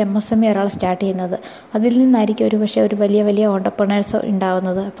ഒരു MSME ഒരാൾ start ചെയ്യുന്നത്. അതിൽ നിന്നായിരിക്കും ഒരു വലിയ ഓണ്ടർപ്രണേഴ്സ്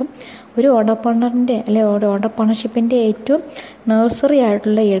ഉണ്ടാകുന്നത്. അപ്പം ഒരു ഓണ്ടർപ്രണറിൻ്റെ അല്ലെങ്കിൽ ഒരു ഓണ്ടർപ്രണർഷിപ്പിൻ്റെ ഏറ്റവും നഴ്സറി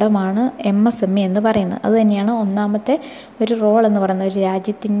ആയിട്ടുള്ള ഇടമാണ് MSME എന്ന് പറയുന്നത്. അത് തന്നെയാണ് ഒന്നാമത്തെ ഒരു റോൾ എന്ന് പറയുന്നത്. ഒരു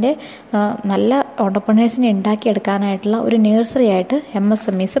രാജ്യത്തിൻ്റെ നല്ല ഓണ്ടർപ്രണേഴ്സിനെ ഉണ്ടാക്കിയെടുക്കാനായിട്ടുള്ള ഒരു നഴ്സറി ആയിട്ട്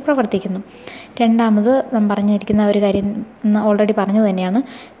MSMEs പ്രവർത്തിക്കുന്നു. രണ്ടാമത് നാം പറഞ്ഞിരിക്കുന്ന ഒരു കാര്യം ഓൾറെഡി പറഞ്ഞു തന്നെയാണ്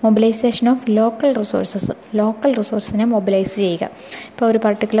മൊബിലൈസേഷൻ ഓഫ് ലോക്കൽ റിസോഴ്സിനെ മൊബിലൈസ് ചെയ്യുക. ഇപ്പോൾ ഒരു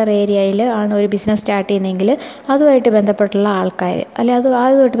പർട്ടിക്കുലർ ഏരിയയിൽ ആണ് ഒരു ബിസിനസ് സ്റ്റാർട്ട് ചെയ്യുന്നതെങ്കിൽ അതുമായിട്ട് ബന്ധപ്പെട്ടുള്ള ആൾക്കാർ അല്ലെങ്കിൽ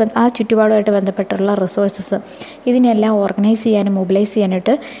ആ ചുറ്റുപാടുമായിട്ട് ബന്ധപ്പെട്ടുള്ള റിസോഴ്സസ് ഇതിനെല്ലാം ഓർഗനൈസ് ചെയ്യാനും മൊബിലൈസ്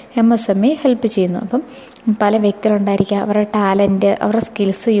ചെയ്യാനായിട്ട് MSME ഹെൽപ്പ് ചെയ്യുന്നു. അപ്പം പല വ്യക്തികളുണ്ടായിരിക്കുക, അവരുടെ ടാലൻറ്റ് അവരുടെ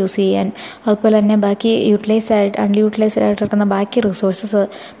സ്കിൽസ് യൂസ് ചെയ്യാൻ, അതുപോലെ തന്നെ ബാക്കി അൺയൂട്ടിലൈസ്ഡ് ആയിട്ട് കിടക്കുന്ന ബാക്കി റിസോഴ്സസ്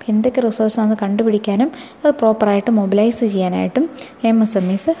എന്തൊക്കെ റിസോഴ്സാണെന്ന് കണ്ടുപിടിക്കാനും അത് പ്രോപ്പറായിട്ട് മൊബിലൈസ് ചെയ്യാനായിട്ടും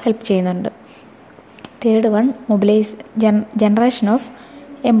MSMEs ഹെൽപ്പ് ചെയ്യുന്നുണ്ട്. Third one generation of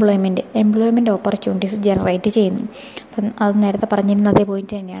employment opportunities generate ചെയ്യുന്നു. അപ്പം അത് നേരത്തെ പറഞ്ഞിരുന്ന അതേ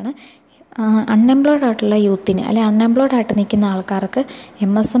പോയിൻ്റ് തന്നെയാണ്. അൺഎംപ്ലോയ്ഡ് ആയിട്ടുള്ള യൂത്തിന് അല്ലെങ്കിൽ അൺഎംപ്ലോയ്ഡ് ആയിട്ട് നിൽക്കുന്ന ആൾക്കാർക്ക്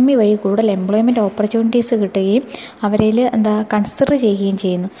MSME വഴി കൂടുതൽ എംപ്ലോയ്മെൻറ്റ് ഓപ്പർച്യൂണിറ്റീസ് കിട്ടുകയും അവരിൽ കൺസിഡർ ചെയ്യുകയും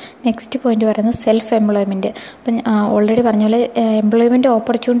ചെയ്യുന്നു. നെക്സ്റ്റ് പോയിൻ്റ് പറയുന്നത് സെൽഫ് എംപ്ലോയ്മെൻറ്റ്. അപ്പം ഓൾറെഡി പറഞ്ഞ പോലെ എംപ്ലോയ്മെൻറ്റ്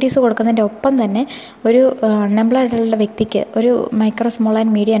ഓപ്പർച്യൂണിറ്റീസ് കൊടുക്കുന്നതിൻ്റെ ഒപ്പം തന്നെ ഒരു അൺഎംപ്ലോയ്ഡ് ആയിട്ടുള്ള വ്യക്തിക്ക് ഒരു micro small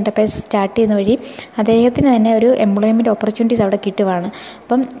and medium enterprise start ചെയ്യുന്ന വഴി അദ്ദേഹത്തിന് തന്നെ ഒരു എംപ്ലോയ്മെൻറ്റ് ഓപ്പർച്യൂണിറ്റീസ് അവിടെ കിട്ടുവാണ്.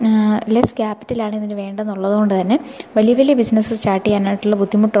 അപ്പം ലെസ് ക്യാപിറ്റലാണ് ഇതിന് വേണ്ടതെന്നുള്ളതുകൊണ്ട് തന്നെ വലിയ ബിസിനസ് സ്റ്റാർട്ട് ചെയ്യാനായിട്ടുള്ള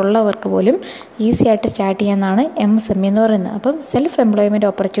ബുദ്ധിമുട്ടുള്ളവർക്ക് പോലും ഈസി ആയിട്ട് സ്റ്റാർട്ട് ചെയ്യാമെന്നാണ് MSME എന്ന് പറയുന്നത്. അപ്പം സെൽഫ് എംപ്ലോയ്മെൻറ്റ്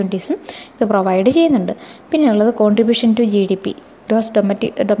ഓപ്പർച്യൂണിറ്റീസും ഇത് പ്രൊവൈഡ് ചെയ്യുന്നുണ്ട്. പിന്നെ ഉള്ളത് contribution to GDP gross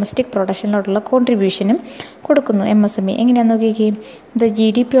domestic പ്രൊഡക്ഷനിലോട്ടുള്ള കോൺട്രിബ്യൂഷനും കൊടുക്കുന്നു MSME. എങ്ങനെയാണെന്ന് നോക്കിക്കുകയും the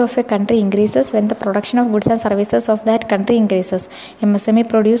GDP of A country increases when the production of goods and services of that country increases. MSME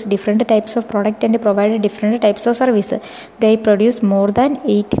produce different types of product and provide different types of service. They produce more than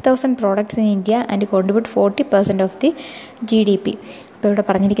 80,000 products in India and contribute 40% of the GDP. ഇപ്പോൾ ഇവിടെ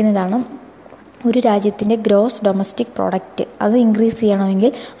പറഞ്ഞിരിക്കുന്നതാണ് ഒരു രാജ്യത്തിൻ്റെ gross domestic product അത് increase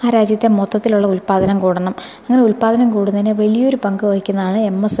ചെയ്യണമെങ്കിൽ ആ രാജ്യത്തെ മൊത്തത്തിലുള്ള ഉൽപ്പാദനം കൂടണം. അങ്ങനെ ഉൽപ്പാദനം കൂടുന്നതിന് വലിയൊരു പങ്ക് വഹിക്കുന്നതാണ്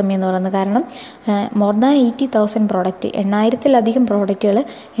MSME എന്ന് പറയുന്നത്. കാരണം മോർ ദാൻ 80,000 പ്രോഡക്റ്റ് 8,000-ലധികം പ്രോഡക്റ്റുകൾ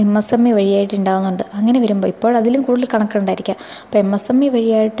MSME വഴിയായിട്ട് ഉണ്ടാകുന്നുണ്ട്. അങ്ങനെ വരുമ്പോൾ ഇപ്പോൾ അതിലും കൂടുതൽ കണക്കുണ്ടായിരിക്കാം. അപ്പോൾ MSME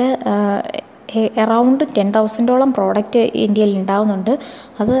വഴിയായിട്ട് അറൗണ്ട് 10,000-ഓളം പ്രോഡക്റ്റ് ഇന്ത്യയിൽ ഉണ്ടാകുന്നുണ്ട്.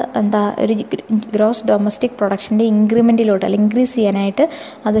 അത് ഒരു ഗ്രോസ് ഡൊമസ്റ്റിക് പ്രൊഡക്ഷൻ്റെ ഇൻക്രിമെൻറ്റിലോട്ട് അല്ലെങ്കിൽ ഇൻക്രീസ് ചെയ്യാനായിട്ട്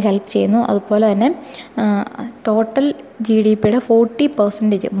അത് ഹെൽപ്പ് ചെയ്യുന്നു. അതുപോലെ തന്നെ ടോട്ടൽ GDPയുടെ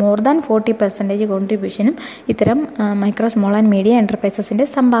 40% മോർ ദാൻ 40% കോൺട്രിബ്യൂഷനും ഇത്തരം മൈക്രോ സ്മോൾ ആൻഡ് മീഡിയം എൻ്റർപ്രൈസസിൻ്റെ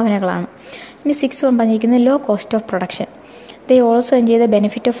സംഭാവനകളാണ്. ഇനി 6 പറഞ്ഞിരിക്കുന്നത് low cost of production. They also enjoy the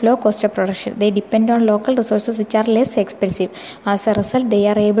benefit of low cost of production. They depend on local resources which are less expensive. As a result, they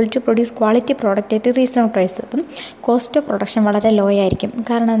are able to produce quality product at a reasonable price. അപ്പം cost of production വളരെ law ആയിരിക്കും.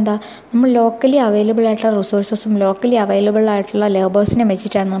 കാരണം നമ്മൾ locally available ആയിട്ടുള്ള റിസോഴ്സസും locally available ആയിട്ടുള്ള ലേബേഴ്സിനെ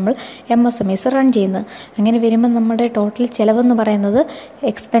വെച്ചിട്ടാണ് നമ്മൾ MSMEs run ചെയ്യുന്നത്. അങ്ങനെ വരുമ്പോൾ നമ്മുടെ ടോട്ടൽ ചിലവെന്ന് പറയുന്നത്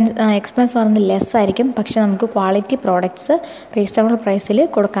എക്സ്പെൻസ് പറയുന്നത് ലെസ് ആയിരിക്കും. പക്ഷേ നമുക്ക് ക്വാളിറ്റി പ്രോഡക്ട്സ് റീസണബിൾ പ്രൈസിൽ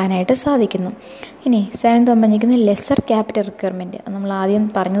കൊടുക്കാനായിട്ട് സാധിക്കുന്നു. ഇനി 7 പറഞ്ഞിരിക്കുന്നത് ലെസ്സർ ക്യാപിറ്റൽ റിക്വയർമെൻറ്റ് നമ്മൾ ആദ്യം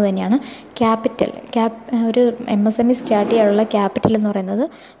പറഞ്ഞത് തന്നെയാണ്. ഒരു MSME സ്റ്റാർട്ട് ചെയ്യാനുള്ള ക്യാപിറ്റൽ എന്ന് പറയുന്നത്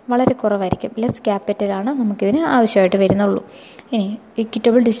വളരെ കുറവായിരിക്കും. ലെസ് ക്യാപിറ്റലാണ് നമുക്കിതിന് ആവശ്യമായിട്ട് വരുന്നുള്ളൂ. ഇനി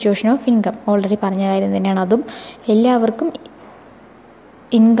equitable distribution of income already പറഞ്ഞ കാര്യം തന്നെയാണ്. അതും എല്ലാവർക്കും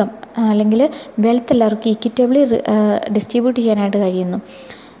ഇൻകം അല്ലെങ്കിൽ വെൽത്ത് എല്ലാവർക്കും ഇക്വിറ്റബിളി ഡിസ്ട്രിബ്യൂട്ട് ചെയ്യാനായിട്ട് കഴിയുന്നു.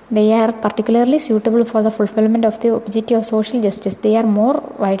 They are particularly suitable for the fulfillment of the objective of social justice. They are more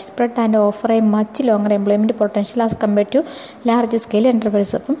widespread and offer a much longer employment potential as compared to large scale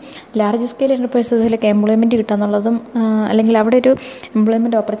enterprises. അപ്പം large scale എൻ്റർപ്രൈസസിലൊക്കെ employment കിട്ടുക എന്നുള്ളതും അല്ലെങ്കിൽ അവിടെ ഒരു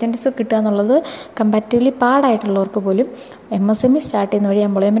employment opportunities കിട്ടുക എന്നുള്ളത് comparatively പാടായിട്ടുള്ളവർക്ക് പോലും MSME start ചെയ്യുന്ന വഴി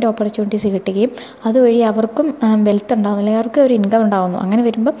എംപ്ലോയ്മെൻറ്റ് ഓപ്പർച്യൂണിറ്റീസ് കിട്ടുകയും അതുവഴി അവർക്കും വെൽത്ത് ഉണ്ടാകുന്നു, അല്ലെങ്കിൽ അവർക്ക് ഒരു ഇൻകം ഉണ്ടാകുന്നു. അങ്ങനെ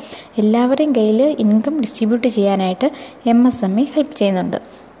വരുമ്പോൾ എല്ലാവരുടെയും കയ്യിൽ ഇൻകം ഡിസ്ട്രിബ്യൂട്ട് ചെയ്യാനായിട്ട് MSME ഹെൽപ്പ് ചെയ്യുന്നുണ്ട്.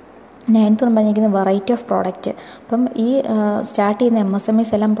 9th പറഞ്ഞിരിക്കുന്നത് വെറൈറ്റി ഓഫ് പ്രോഡക്റ്റ്. അപ്പം ഈ സ്റ്റാർട്ട് ചെയ്യുന്ന MSMEs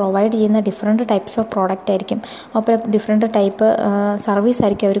എല്ലാം പ്രൊവൈഡ് ചെയ്യുന്ന ഡിഫറെൻറ്റ് ടൈപ്സ് ഓഫ് പ്രോഡക്റ്റ് ആയിരിക്കും. അപ്പോൾ ഡിഫറെൻറ്റ് ടൈപ്പ് സർവീസ്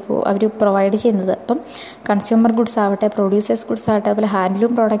ആയിരിക്കും അവർ പ്രൊവൈഡ് ചെയ്യുന്നത്. അപ്പം കൺസ്യൂമർ ഗുഡ്സ് ആവട്ടെ, പ്രൊഡ്യൂസേഴ്സ് ഗുഡ്സ് ആവട്ടെ, അതുപോലെ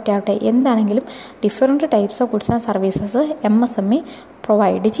ഹാൻഡ്ലൂം പ്രോഡക്റ്റ് ആവട്ടെ, എന്താണെങ്കിലും different types of goods and services MSME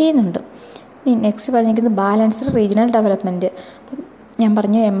provide ചെയ്യുന്നുണ്ട്. നെക്സ്റ്റ് പറഞ്ഞിരിക്കുന്നത് ബാലൻസ്ഡ് റീജിയണൽ ഡെവലപ്മെൻറ്റ്. അപ്പം ഞാൻ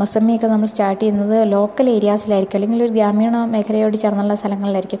പറഞ്ഞു MSME ഒക്കെ നമ്മൾ സ്റ്റാർട്ട് ചെയ്യുന്നത് ലോക്കൽ ഏരിയാസിലായിരിക്കും, അല്ലെങ്കിൽ ഒരു ഗ്രാമീണ മേഖലയോട് ചേർന്നുള്ള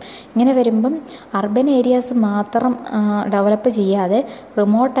സ്ഥലങ്ങളിലായിരിക്കും. ഇങ്ങനെ വരുമ്പം അർബൻ ഏരിയാസ് മാത്രം ഡെവലപ്പ് ചെയ്യാതെ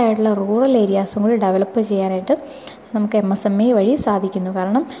റിമോട്ടായിട്ടുള്ള റൂറൽ ഏരിയാസും കൂടി ഡെവലപ്പ് ചെയ്യാനായിട്ട് നമുക്ക് MSME വഴി സാധിക്കുന്നു.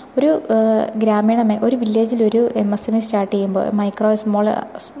 കാരണം ഒരു വില്ലേജിൽ ഒരു MSME സ്റ്റാർട്ട് ചെയ്യുമ്പോൾ, മൈക്രോ സ്മോൾ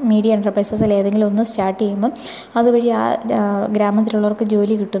മീഡിയം എൻ്റർപ്രൈസസിൽ ഏതെങ്കിലും ഒന്ന് സ്റ്റാർട്ട് ചെയ്യുമ്പം അതുവഴി ആ ഗ്രാമത്തിലുള്ളവർക്ക്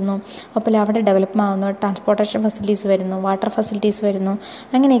ജോലി കിട്ടുന്നു. അപ്പോൾ അവിടെ ഡെവലപ്പ് ആവുന്നു, ട്രാൻസ്പോർട്ടേഷൻ ഫെസിലിറ്റീസ് വരുന്നു, വാട്ടർ ഫെസിലിറ്റീസ് വരുന്നു.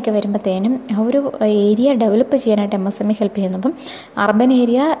 അങ്ങനെയൊക്കെ വരുമ്പോഴത്തേനും ഒരു ഏരിയ ഡെവലപ്പ് ചെയ്യാനായിട്ട് MSME ഹെൽപ്പ് ചെയ്യുന്നു. അപ്പം അർബൻ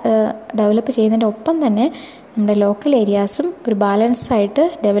ഏരിയ ഡെവലപ്പ് ചെയ്യുന്നതിൻ്റെ ഒപ്പം തന്നെ നമ്മുടെ ലോക്കൽ ഏരിയാസും ഒരു ബാലൻസ് ആയിട്ട്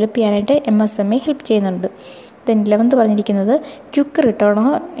ഡെവലപ്പ് ചെയ്യാനായിട്ട് MSME ഹെൽപ്പ് ചെയ്യുന്നുണ്ട്. 11th പറഞ്ഞിരിക്കുന്നത് quick return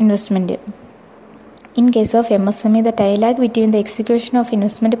on investment. In case of MSME, the time lag between the execution of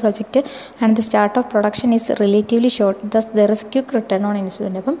investment project and the start of production is relatively short. Thus, there is quick return on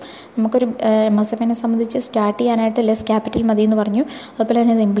investment. അപ്പം നമുക്കൊരു MSME സംബന്ധിച്ച് start ചെയ്യാനായിട്ട് less capital മതി എന്ന് പറഞ്ഞു. അതുപോലെ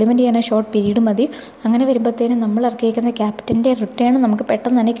തന്നെ ഇത് ഇംപ്ലിമെൻറ്റ് ചെയ്യാൻ ഷോർട്ട് പീരീഡ് മതി. അങ്ങനെ വരുമ്പോഴത്തേനും നമ്മൾ ഇറക്കിയിരിക്കുന്ന ക്യാപിറ്റലിൻ്റെ റിട്ടേൺ നമുക്ക്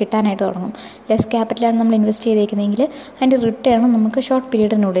പെട്ടെന്ന് തന്നെ കിട്ടാനായിട്ട് തുടങ്ങും. ലെസ് ക്യാപിറ്റലാണ് നമ്മൾ ഇൻവെസ്റ്റ് ചെയ്തേക്കുന്നതെങ്കിൽ അതിൻ്റെ റിട്ടേൺ നമുക്ക് ഷോർട്ട്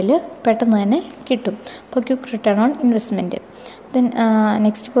പീരീഡിനുള്ളിൽ പെട്ടെന്ന് തന്നെ കിട്ടും. അപ്പോൾ quick return on investment. Then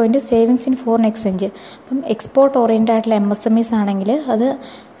next point savings in foreign exchange. അപ്പം എക്സ്പോർട്ട് ഓറിയൻറ്റഡ് ആയിട്ടുള്ള MSMEs ആണെങ്കിൽ അത്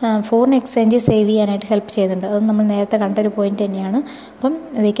ഫോറിൻ എക്സ്ചേഞ്ച് സേവ് ചെയ്യാനായിട്ട് ഹെൽപ്പ് ചെയ്യുന്നുണ്ട്. അത് നമ്മൾ നേരത്തെ കണ്ടൊരു പോയിൻ്റ് തന്നെയാണ്. അപ്പം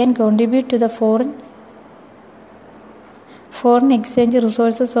they can contribute to the foreign exchange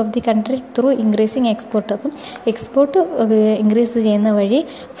resources of the country through increasing export. അപ്പം എക്സ്പോർട്ട് ഇൻക്രീസ് ചെയ്യുന്ന വഴി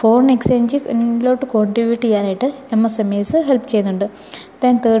ഫോറിൻ എക്സ്ചേഞ്ചിലോട്ട് കോൺട്രിബ്യൂട്ട് ചെയ്യാനായിട്ട് MSMEs ഹെൽപ്പ് ചെയ്യുന്നുണ്ട്.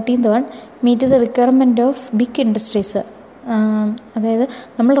 Then 13th one meet the requirement of big industries. അതായത്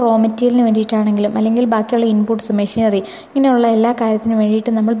നമ്മൾ റോ മെറ്റീരിയലിന് വേണ്ടിയിട്ടാണെങ്കിലും അല്ലെങ്കിൽ ബാക്കിയുള്ള ഇൻപുട്സ്, മെഷീനറി, ഇങ്ങനെയുള്ള എല്ലാ കാര്യത്തിനും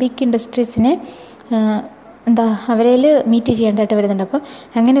വേണ്ടിയിട്ട് നമ്മൾ ബിഗ് ഇൻഡസ്ട്രീസിനെ അവരിൽ മീറ്റ് ചെയ്യേണ്ടതായിട്ട് വരുന്നുണ്ട്. അപ്പം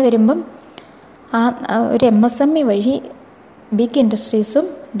അങ്ങനെ വരുമ്പം ഒരു MSME വഴി ബിഗ് ഇൻഡസ്ട്രീസും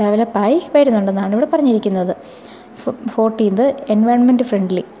ഡെവലപ്പായി വരുന്നുണ്ടെന്നാണ് ഇവിടെ പറഞ്ഞിരിക്കുന്നത്. 14th environment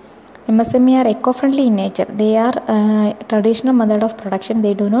friendly. MSME are eco-friendly in nature. They are traditional method of production.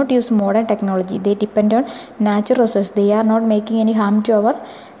 They do not use modern technology. They depend on natural resources. They are not making any harm to our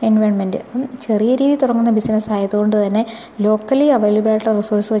environment. അപ്പം ചെറിയ രീതിയിൽ തുടങ്ങുന്ന business ആയതുകൊണ്ട് തന്നെ locally available ആയിട്ടുള്ള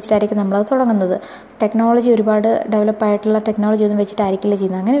resource വെച്ചിട്ടായിരിക്കും നമ്മളത് തുടങ്ങുന്നത്. ടെക്നോളജി ഒരുപാട് ഡെവലപ്പായിട്ടുള്ള ടെക്നോളജി ഒന്നും വെച്ചിട്ടായിരിക്കില്ല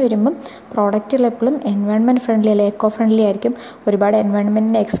ചെയ്യുന്നത്. അങ്ങനെ വരുമ്പം പ്രോഡക്റ്റുകൾ എപ്പോഴും എൻവയോൺമെൻറ്റ് ഫ്രണ്ട്ലി അല്ലെങ്കിൽ എക്കോ ഫ്രണ്ട്ലി ആയിരിക്കും. ഒരുപാട്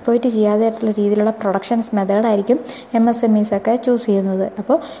എൻവയോൺമെൻറ്റിനെ എക്സ്പ്ലോയിറ്റ് ചെയ്യാതെ ആയിട്ടുള്ള രീതിയിലുള്ള പ്രൊഡക്ഷൻസ് മെത്തേഡായിരിക്കും MSMEs ഒക്കെ ചൂസ് ചെയ്യുന്നത്.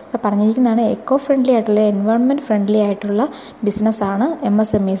 അപ്പോൾ പറഞ്ഞിരിക്കുന്നതാണ് എക്കോ ഫ്രണ്ട്ലി ആയിട്ടുള്ള എൻവയോൺമെൻറ്റ് ഫ്രണ്ട്ലി ആയിട്ടുള്ള ബിസിനസ്സാണ്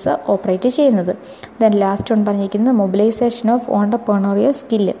MSMEs ഓപ്പറേറ്റ് ചെയ്യുന്നത്. ദെൻ ലാസ്റ്റ് വൺ പറഞ്ഞിരിക്കുന്നത് മൊബിലൈസേഷൻ ഓഫ് ഓണ്ടർപ്രണോറിയൽ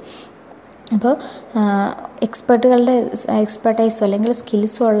സ്കില്ല്. അപ്പോൾ എക്സ്പെർട്ടൈസോ അല്ലെങ്കിൽ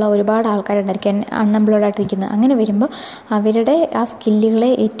സ്കിൽസോ ഉള്ള ഒരുപാട് ആൾക്കാരുണ്ടായിരിക്കും അൺഎംപ്ലോയ്ഡ് ആയിട്ട് നിൽക്കുന്നത്. അങ്ങനെ വരുമ്പോൾ അവരുടെ ആ സ്കില്ലുകളെ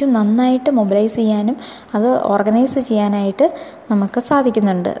ഏറ്റവും നന്നായിട്ട് മൊബിലൈസ് ചെയ്യാനും അത് ഓർഗനൈസ് ചെയ്യാനായിട്ട് നമുക്ക്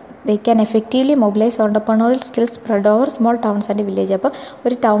സാധിക്കുന്നുണ്ട്. They can effectively mobilise ഓണ്ടർപ്രണോറിയൽ skills spread over small towns and village. അപ്പോൾ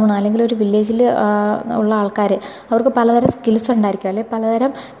ഒരു ടൗൺ അല്ലെങ്കിൽ ഒരു വില്ലേജിൽ ഉള്ള ആൾക്കാർ അവർക്ക് പലതരം സ്കിൽസ് ഉണ്ടായിരിക്കും, അല്ലെങ്കിൽ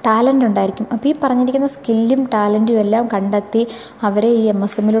പലതരം ടാലൻ്റ് ഉണ്ടായിരിക്കും. അപ്പോൾ ഈ പറഞ്ഞിരിക്കുന്ന സ്കില്ലും ടാലൻറ്റും എല്ലാം കണ്ടെത്തി അവരെ ഈ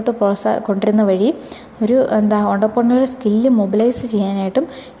MSMEയിലോട്ട് കൊണ്ടുവരുന്ന വഴി ഒരു ഓണ്ടർപ്രണോറിയൽ സ്കില്ല് മൊബിലൈസ് ചെയ്യാനായിട്ടും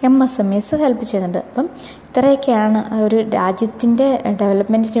MSMEs ഹെൽപ്പ് ചെയ്യുന്നുണ്ട്. അപ്പം ഇത്രയൊക്കെയാണ് ഒരു രാജ്യത്തിൻ്റെ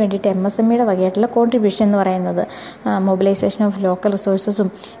ഡെവലപ്മെൻറ്റിന് വേണ്ടിയിട്ട് MSMEയുടെ വകയായിട്ടുള്ള കോൺട്രിബ്യൂഷൻ എന്ന് പറയുന്നത്. Mobilisation of local റിസോഴ്സസും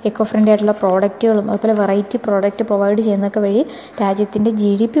eco friendly ആയിട്ടുള്ള പ്രോഡക്റ്റുകളും അതുപോലെ വെറൈറ്റി പ്രോഡക്റ്റ് പ്രൊവൈഡ് ചെയ്യുന്നതൊക്കെ വഴി രാജ്യത്തിൻ്റെ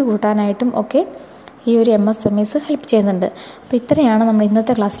GDP കൂട്ടാനായിട്ടും ഒക്കെ ഈ ഒരു MSMEs ഹെൽപ്പ് ചെയ്യുന്നുണ്ട്. അപ്പോൾ ഇത്രയാണ് നമ്മൾ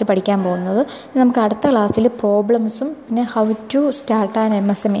ഇന്നത്തെ ക്ലാസ്സിൽ പഠിക്കാൻ പോകുന്നത്. നമുക്ക് അടുത്ത ക്ലാസ്സിൽ പ്രോബ്ലംസും പിന്നെ how to start an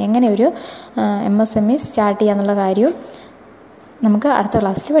MSME, എങ്ങനെ ഒരു MSME സ്റ്റാർട്ട് ചെയ്യാന്നുള്ള കാര്യവും നമുക്ക് അടുത്ത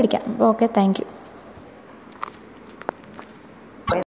ക്ലാസ്സിൽ പഠിക്കാം. അപ്പോൾ ഓക്കെ, താങ്ക് യു.